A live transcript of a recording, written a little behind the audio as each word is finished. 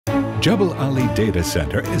Jabel Ali Data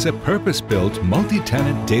Centre is a purpose-built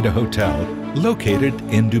multi-tenant data hotel located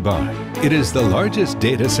in Dubai. It is the largest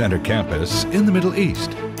data center campus in the Middle East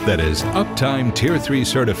that is Uptime Tier III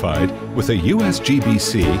certified with a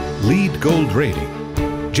USGBC LEED Gold rating.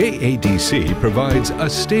 JADC provides a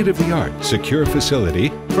state-of-the-art secure facility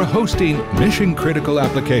for hosting mission-critical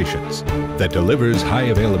applications that delivers high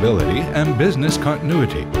availability and business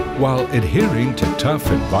continuity while adhering to tough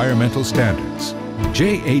environmental standards.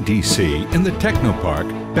 JADC in the Technopark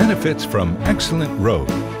benefits from excellent road,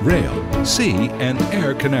 rail, sea and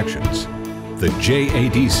air connections. The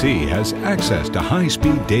JADC has access to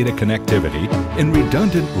high-speed data connectivity in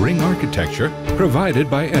redundant ring architecture provided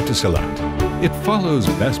by Etisalat. It follows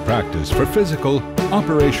best practice for physical,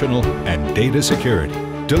 operational and data security,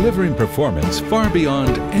 delivering performance far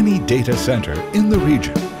beyond any data center in the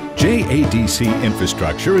region. JADC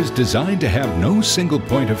infrastructure is designed to have no single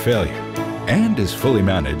point of failure and is fully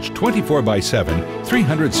managed 24/7,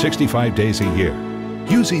 365 days a year,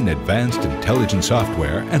 using advanced intelligent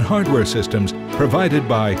software and hardware systems provided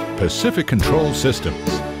by Pacific Control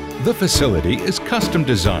Systems. The facility is custom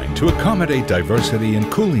designed to accommodate diversity in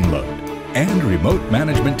cooling load and remote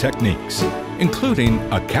management techniques, including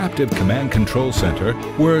a captive command control center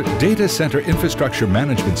where data center infrastructure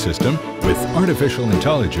management system with artificial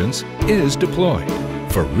intelligence is deployed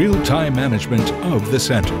for real-time management of the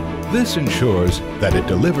center. This ensures that it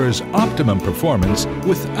delivers optimum performance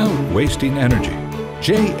without wasting energy.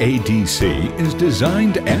 JADC is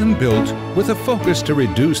designed and built with a focus to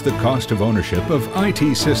reduce the cost of ownership of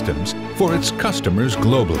IT systems for its customers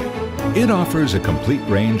globally. It offers a complete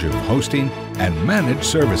range of hosting and managed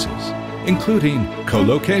services, including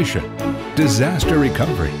co-location, disaster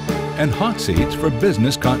recovery, and hot seats for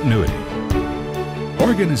business continuity.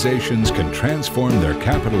 Organizations can transform their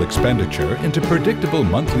capital expenditure into predictable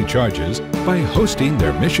monthly charges by hosting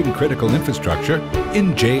their mission-critical infrastructure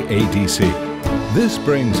in JADC. This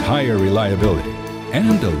brings higher reliability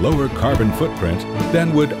and a lower carbon footprint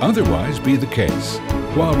than would otherwise be the case,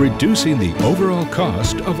 while reducing the overall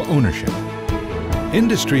cost of ownership.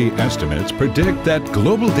 Industry estimates predict that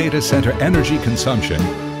global data center energy consumption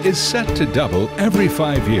is set to double every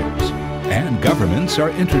 5 years, and governments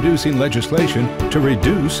are introducing legislation to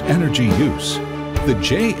reduce energy use. The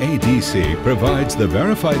JADC provides the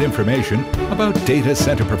verified information about data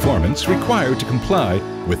center performance required to comply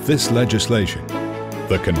with this legislation.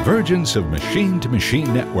 The convergence of machine-to-machine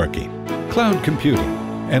networking, cloud computing,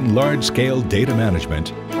 and large-scale data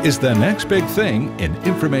management is the next big thing in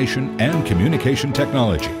information and communication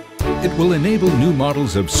technology. It will enable new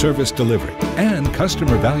models of service delivery and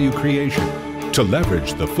customer value creation. To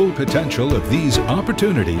leverage the full potential of these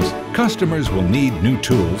opportunities, customers will need new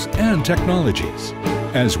tools and technologies,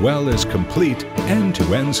 as well as complete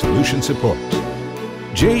end-to-end solution support.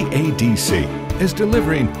 JADC is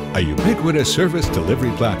delivering a ubiquitous service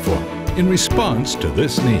delivery platform in response to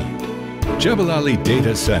this need. Jabel Ali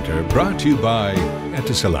Data Centre brought to you by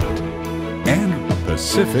Etisalat and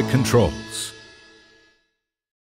Pacific Controls.